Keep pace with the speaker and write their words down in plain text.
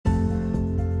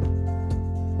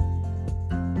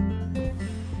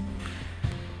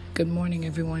Good morning,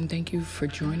 everyone. Thank you for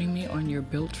joining me on your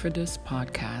Built for This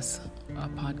podcast, a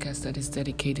podcast that is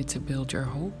dedicated to build your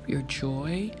hope, your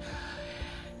joy,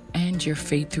 and your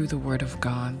faith through the Word of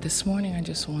God. This morning, I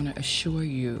just want to assure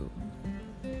you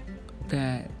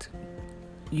that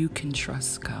you can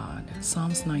trust God.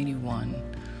 Psalms 91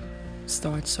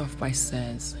 starts off by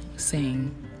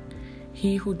saying,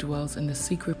 "He who dwells in the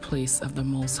secret place of the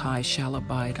Most High shall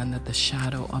abide under the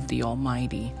shadow of the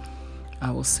Almighty. I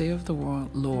will say of the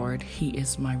Lord, He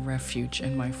is my refuge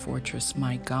and my fortress,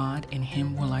 my God, in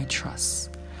Him will I trust."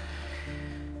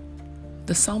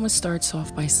 The psalmist starts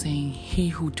off by saying, "He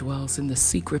who dwells in the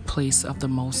secret place of the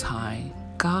Most High."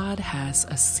 God has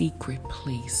a secret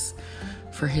place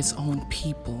for His own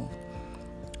people,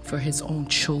 for His own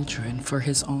children, for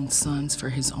His own sons, for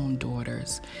His own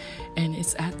daughters. And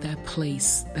it's at that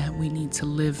place that we need to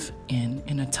live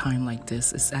in a time like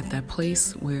this. It's at that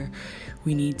place where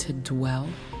we need to dwell.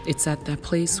 It's at that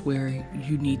place where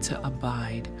you need to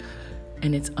abide.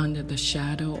 And it's under the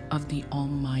shadow of the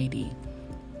Almighty.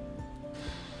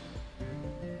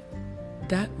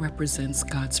 That represents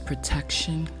God's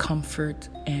protection, comfort,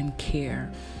 and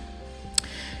care.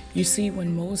 You see,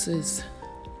 when Moses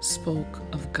spoke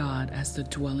of God as the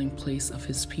dwelling place of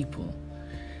His people,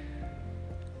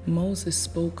 Moses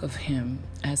spoke of Him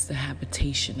as the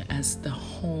habitation, as the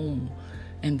home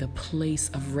and the place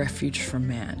of refuge for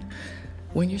man.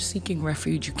 When you're seeking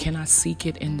refuge, you cannot seek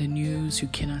it in the news, you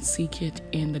cannot seek it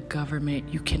in the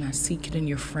government, you cannot seek it in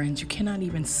your friends, you cannot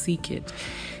even seek it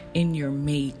in your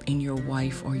mate, in your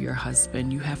wife or your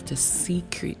husband. You have to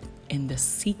seek it in the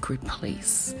secret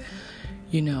place.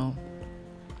 You know,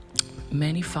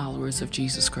 many followers of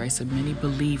Jesus Christ and many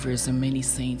believers and many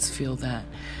saints feel that,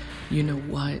 you know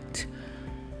what,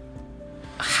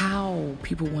 how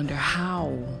people wonder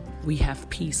how we have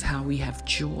peace, how we have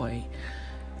joy,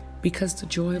 because the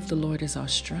joy of the Lord is our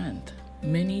strength.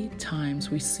 Many times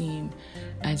we seem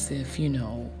as if,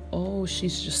 oh,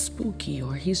 she's just spooky,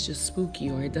 or he's just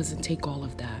spooky, or it doesn't take all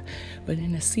of that. But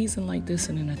in a season like this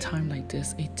and in a time like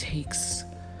this, it takes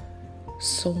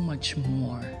so much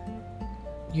more,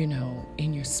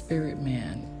 in your spirit,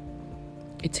 man.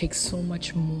 It takes so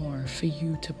much more for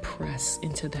you to press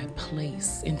into that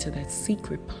place, into that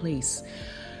secret place.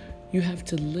 You have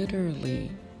to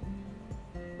literally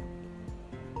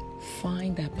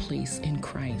find that place in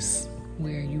Christ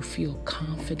where you feel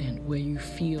confident, where you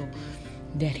feel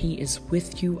that He is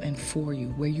with you and for you,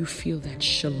 where you feel that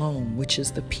shalom, which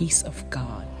is the peace of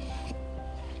God.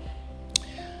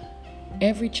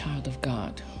 Every child of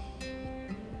God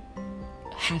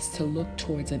has to look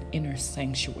towards an inner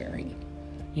sanctuary,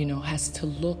 has to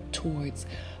look towards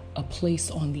a place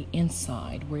on the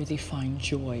inside where they find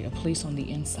joy, a place on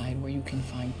the inside where you can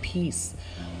find peace,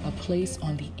 a place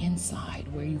on the inside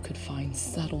where you could find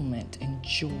settlement and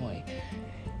joy.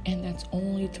 And that's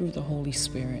only through the Holy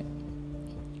Spirit.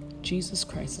 Jesus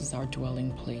Christ is our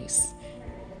dwelling place.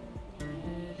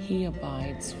 He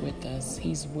abides with us.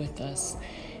 He's with us.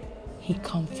 He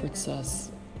comforts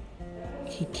us.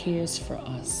 He cares for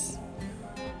us.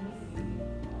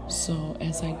 So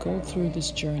as I go through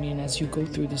this journey, and as you go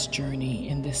through this journey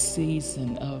in this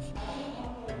season of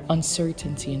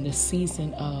uncertainty, in this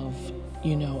season of,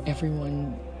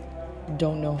 everyone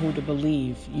don't know who to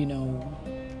believe,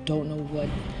 don't know what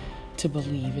to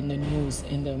believe in the news,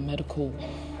 in the medical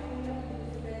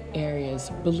areas,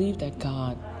 believe that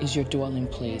God is your dwelling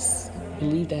place.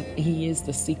 Believe that He is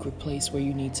the secret place where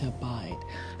you need to abide.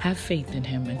 Have faith in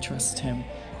Him and trust Him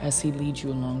as He leads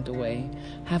you along the way.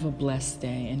 Have a blessed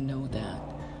day and know that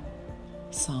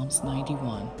Psalms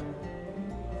 91,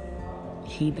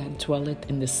 "He that dwelleth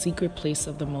in the secret place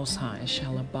of the Most High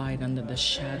shall abide under the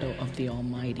shadow of the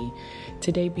Almighty."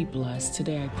 Today be blessed.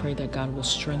 Today I pray that God will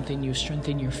strengthen you,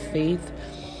 strengthen your faith,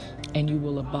 and you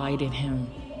will abide in Him.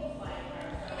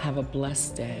 Have a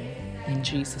blessed day in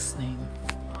Jesus' name.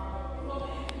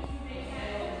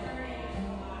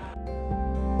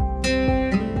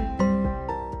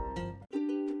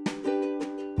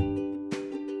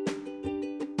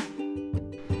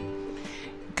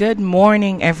 Good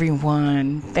morning,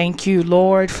 everyone. Thank you,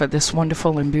 Lord, for this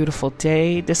wonderful and beautiful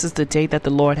day. This is the day that the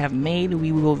Lord have made.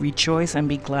 We will rejoice and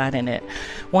be glad in it.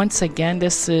 Once again,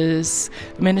 this is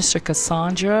Minister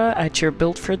Cassandra at your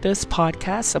Built for This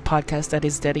podcast, a podcast that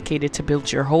is dedicated to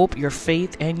build your hope, your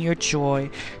faith, and your joy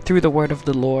through the word of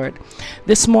the Lord.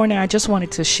 This morning, I just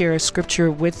wanted to share a scripture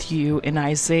with you in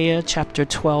Isaiah chapter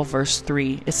 12, verse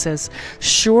 3. It says,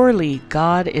 "Surely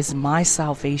God is my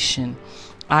salvation.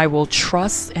 I will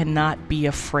trust and not be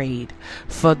afraid,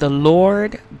 for the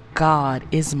Lord God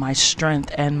is my strength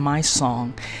and my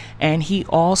song, and He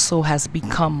also has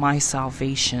become my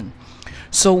salvation.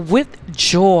 So with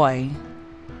joy,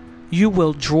 you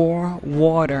will draw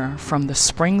water from the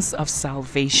springs of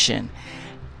salvation.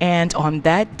 And on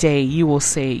that day you will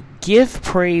say, give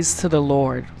praise to the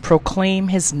Lord, proclaim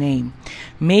his name,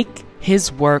 make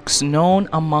his works known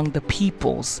among the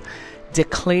peoples,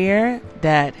 declare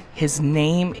that his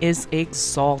name is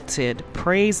exalted.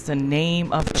 Praise the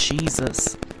name of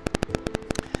Jesus.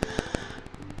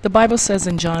 The Bible says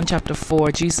in John chapter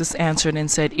 4, Jesus answered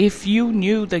and said, if you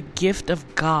knew the gift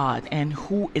of God and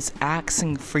who is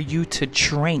asking for you to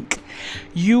drink,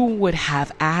 you would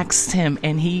have asked him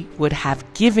and he would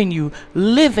have given you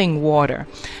living water.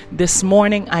 This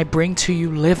morning I bring to you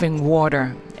living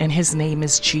water, and his name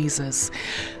is Jesus.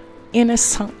 In a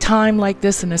time like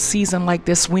this, in a season like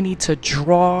this, we need to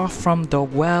draw from the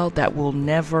well that will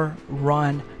never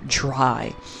run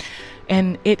dry.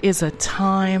 And it is a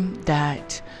time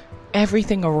that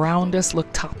everything around us look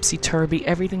topsy-turvy.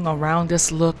 Everything around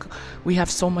us we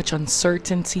have so much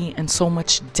uncertainty and so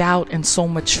much doubt and so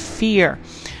much fear.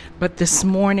 But this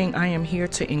morning I am here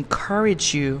to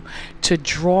encourage you to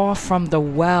draw from the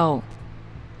well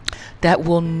that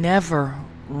will never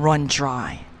run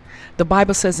dry. The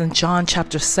Bible says in John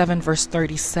chapter 7 verse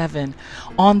 37,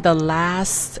 on the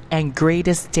last and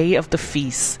greatest day of the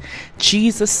feast,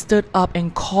 Jesus stood up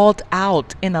and called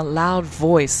out in a loud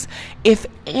voice, if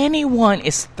anyone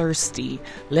is thirsty,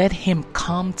 let him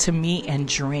come to me and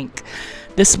drink.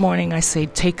 This morning I say,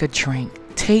 take a drink.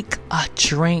 Take a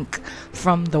drink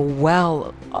from the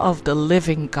well of the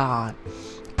living God.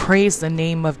 Praise the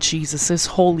name of Jesus, his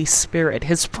Holy Spirit,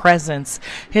 his presence,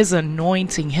 his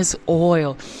anointing, his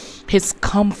oil, his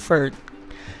comfort.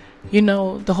 You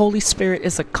know, the Holy Spirit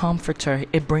is a comforter.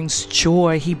 It brings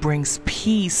joy. He brings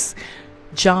peace.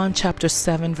 John chapter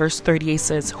 7 verse 38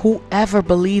 says, whoever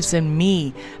believes in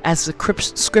me, as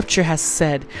the scripture has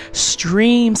said,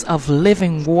 streams of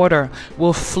living water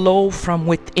will flow from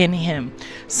within him.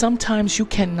 Sometimes you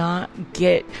cannot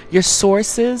get, your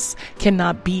sources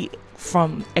cannot be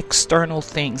from external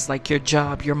things like your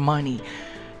job, your money,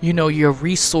 you know, your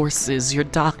resources, your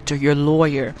doctor, your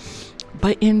lawyer.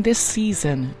 But in this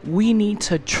season, we need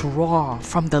to draw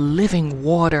from the living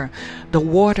water, the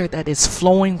water that is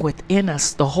flowing within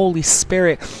us, the Holy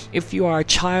Spirit. If you are a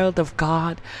child of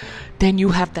God, then you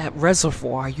have that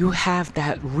reservoir, you have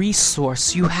that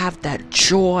resource, you have that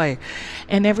joy.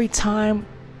 And every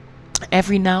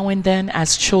now and then,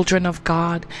 as children of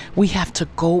God, we have to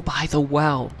go by the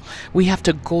well. We have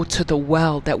to go to the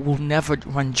well that will never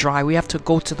run dry. We have to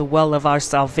go to the well of our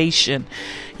salvation.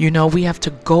 You know, we have to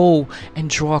go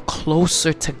and draw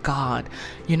closer to God.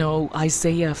 You know,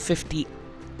 Isaiah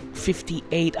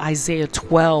 58, Isaiah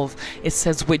 12, it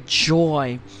says, with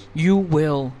joy you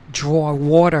will draw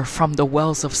water from the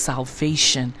wells of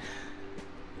salvation.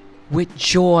 With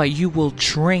joy you will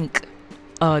drink.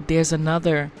 There's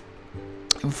another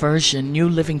version, New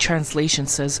Living Translation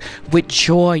says, with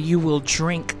joy you will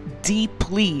drink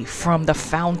deeply from the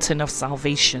fountain of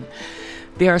salvation.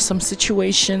 There are some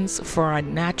situations for our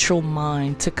natural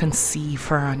mind to conceive,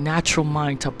 for our natural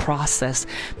mind to process.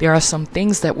 There are some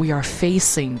things that we are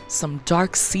facing, some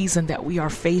dark season that we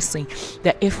are facing,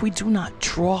 that if we do not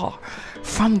draw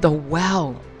from the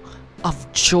well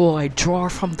of joy, draw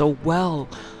from the well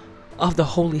of the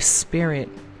Holy Spirit,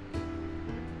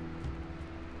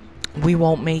 we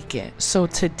won't make it. So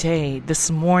today,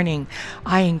 this morning,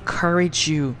 I encourage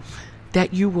you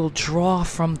that you will draw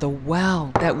from the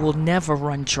well that will never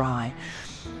run dry.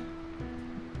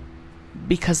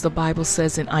 Because the Bible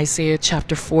says in Isaiah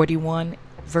chapter 41,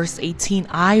 verse 18,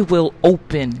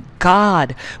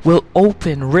 God will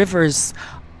open rivers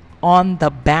on the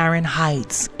barren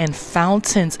heights and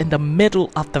fountains in the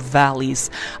middle of the valleys.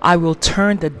 I will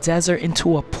turn the desert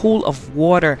into a pool of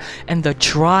water and the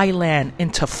dry land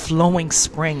into flowing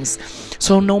springs.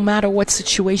 So no matter what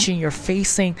situation you're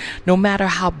facing, no matter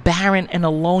how barren and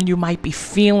alone you might be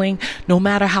feeling, no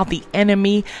matter how the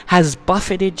enemy has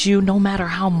buffeted you, no matter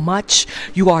how much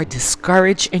you are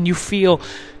discouraged and you feel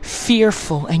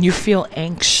fearful and you feel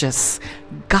anxious,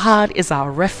 God is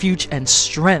our refuge and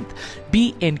strength.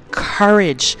 Be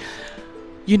encouraged.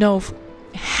 You know,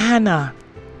 Hannah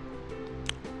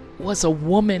was a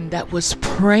woman that was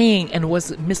praying and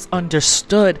was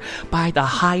misunderstood by the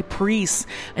high priest.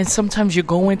 And sometimes you're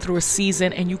going through a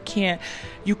season and you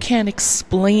can't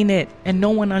explain it and no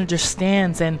one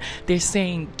understands, and they're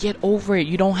saying, get over it,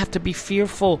 you don't have to be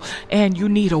fearful, and you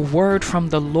need a word from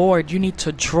the Lord. You need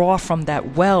to draw from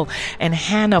that well. And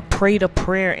Hannah prayed a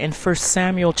prayer in 1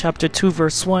 Samuel chapter 2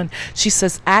 verse 1. She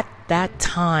says, at that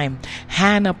time,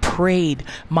 Hannah prayed,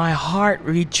 "My heart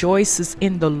rejoices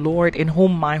in the Lord, in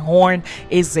whom my horn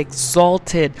is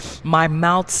exalted. My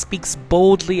mouth speaks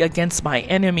boldly against my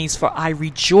enemies, for I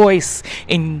rejoice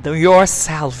in your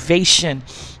salvation."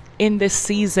 In this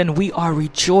season, we are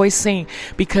rejoicing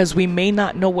because we may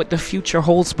not know what the future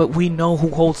holds, but we know who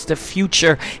holds the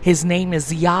future. His name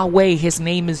is Yahweh. His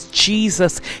name is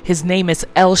Jesus. His name is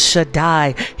El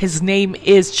Shaddai. His name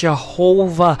is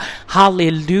Jehovah.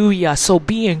 Hallelujah. So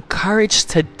be encouraged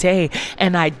today,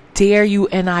 and I dare you,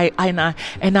 and I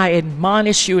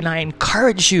admonish you, and I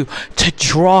encourage you to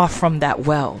draw from that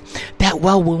well. That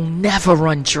well will never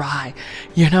run dry.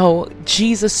 You know,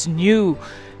 Jesus knew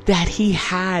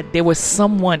that there was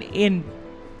someone in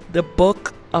the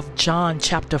book of John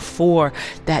chapter 4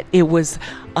 that it was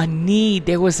a need.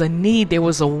 There was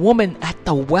a woman at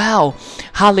the well,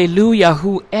 hallelujah,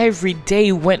 who every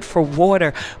day went for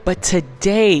water. But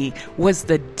today was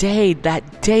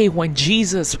that day when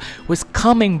Jesus was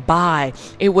coming by.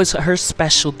 It was her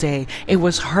special day. It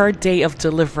was her day of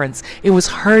deliverance. It was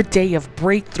her day of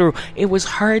breakthrough. It was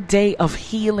her day of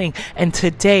healing. And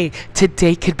today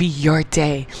could be your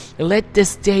day. Let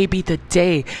this day be the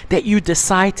day that you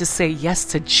decide to say yes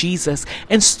to Jesus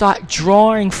and start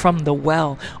drawing from the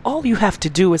well. All you have to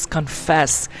do is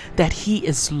confess that He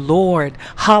is Lord.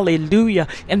 Hallelujah.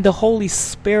 And the Holy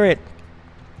Spirit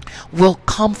will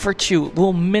comfort you,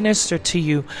 will minister to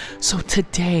you. So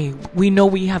today, we know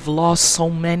we have lost so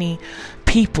many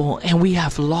people and we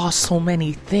have lost so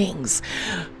many things,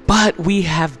 but we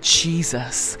have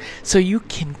Jesus. So you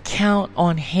can count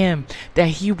on Him, that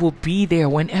He will be there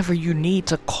whenever you need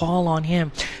to call on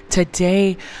Him.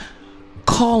 Today,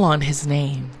 call on His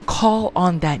name. Call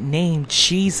on that name,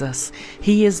 Jesus.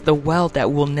 He is the well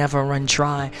that will never run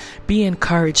dry. Be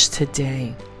encouraged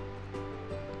today.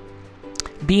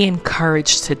 Be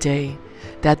encouraged today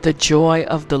that the joy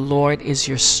of the Lord is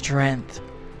your strength.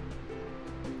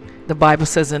 The Bible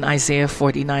says in Isaiah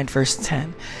 49 verse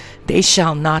 10, "They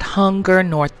shall not hunger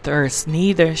nor thirst,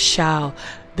 neither shall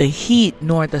the heat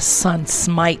nor the sun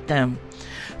smite them.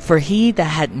 For He that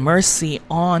had mercy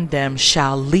on them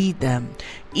shall lead them,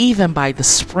 even by the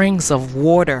springs of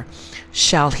water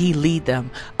shall He lead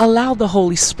them." Allow the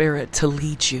Holy Spirit to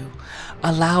lead you.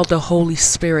 Allow the Holy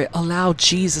Spirit, allow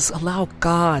Jesus, allow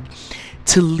God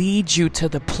to lead you to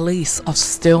the place of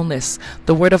stillness.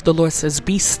 The word of the Lord says,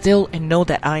 "Be still and know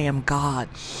that I am God."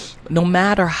 No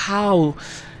matter how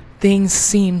things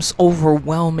seems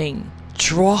overwhelming,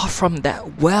 draw from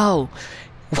that well.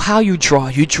 How you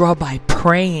draw by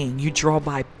praying. You draw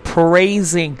by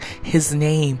praising His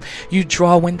name. You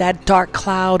draw when that dark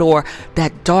cloud or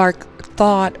that dark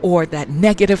thought or that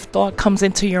negative thought comes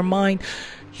into your mind.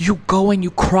 You go and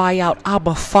you cry out,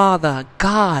 "Abba, Father,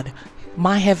 God,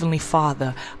 my Heavenly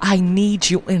Father, I need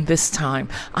you in this time.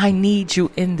 I need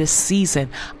you in this season.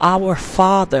 Our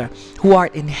Father, who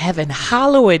art in heaven,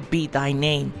 hallowed be thy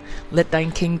name. Let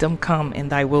thine kingdom come and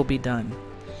thy will be done."